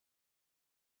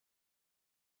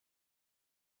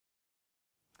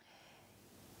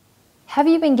Have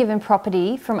you been given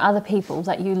property from other people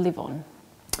that you live on?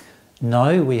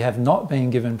 No, we have not been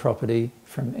given property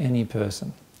from any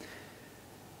person.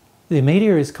 The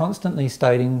media is constantly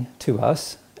stating to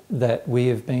us that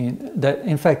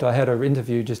in fact I had an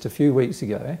interview just a few weeks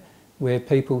ago where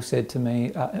people said to me,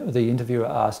 the interviewer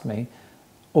asked me,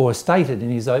 or stated in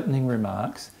his opening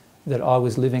remarks, that I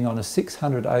was living on a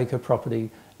 600-acre property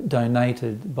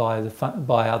donated by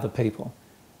other people.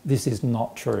 This is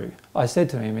not true. I said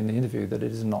to him in the interview that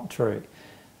it is not true.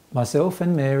 Myself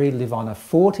and Mary live on a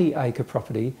 40-acre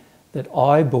property that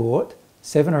I bought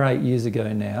 7 or 8 years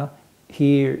ago now,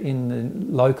 here in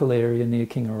the local area near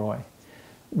Kingaroy.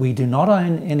 We do not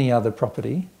own any other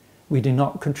property. We do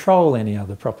not control any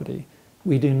other property.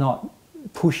 We do not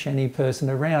push any person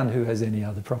around who has any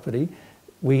other property.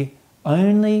 We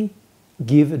only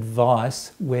give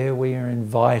advice where we are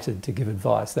invited to give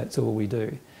advice. That's all we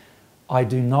do. I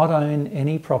do not own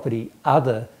any property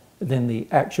other than the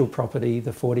actual property,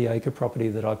 the 40-acre property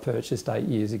that I purchased 8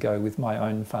 years ago with my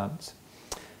own funds.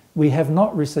 We have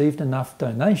not received enough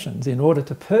donations in order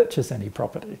to purchase any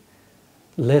property,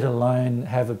 let alone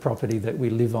have a property that we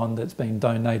live on that's been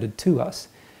donated to us.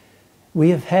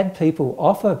 We have had people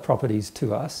offer properties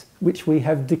to us which we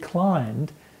have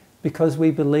declined because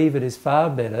we believe it is far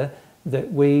better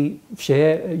that we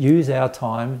use our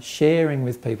time sharing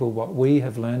with people what we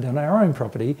have learned on our own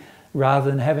property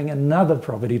rather than having another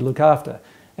property to look after.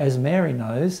 As Mary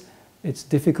knows, it's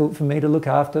difficult for me to look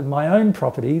after my own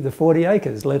property, the 40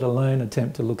 acres, let alone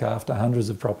attempt to look after hundreds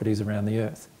of properties around the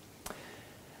earth.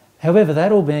 However,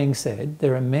 that all being said,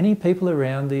 there are many people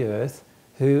around the earth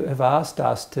who have asked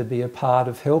us to be a part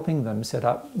of helping them set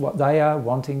up what they are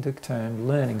wanting to term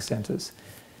learning centres.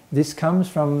 This comes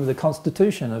from the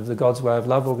constitution of the God's Way of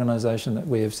Love organisation that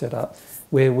we have set up,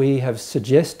 where we have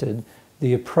suggested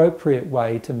the appropriate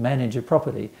way to manage a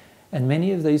property. And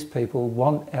many of these people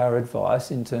want our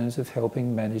advice in terms of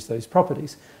helping manage those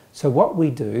properties. So what we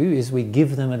do is we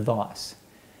give them advice.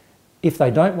 If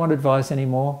they don't want advice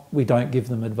anymore, we don't give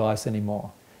them advice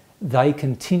anymore. They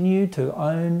continue to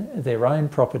own their own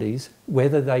properties,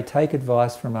 whether they take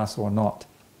advice from us or not.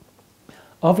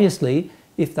 Obviously,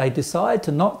 if they decide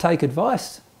to not take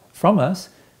advice from us,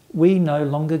 we no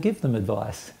longer give them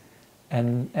advice.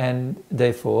 And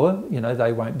therefore,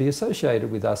 they won't be associated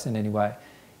with us in any way.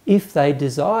 If they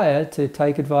desire to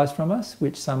take advice from us,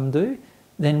 which some do,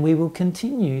 then we will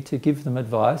continue to give them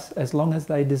advice as long as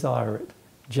they desire it,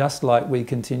 just like we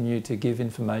continue to give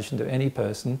information to any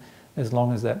person as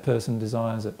long as that person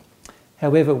desires it.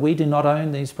 However, we do not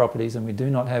own these properties and we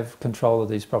do not have control of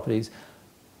these properties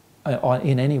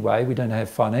in any way. We do not have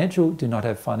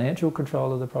financial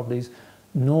control of the properties,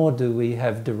 nor do we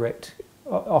have direct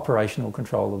operational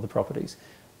control of the properties.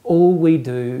 All we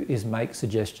do is make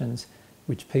suggestions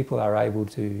which people are able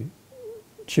to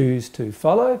choose to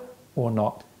follow or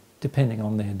not, depending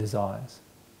on their desires.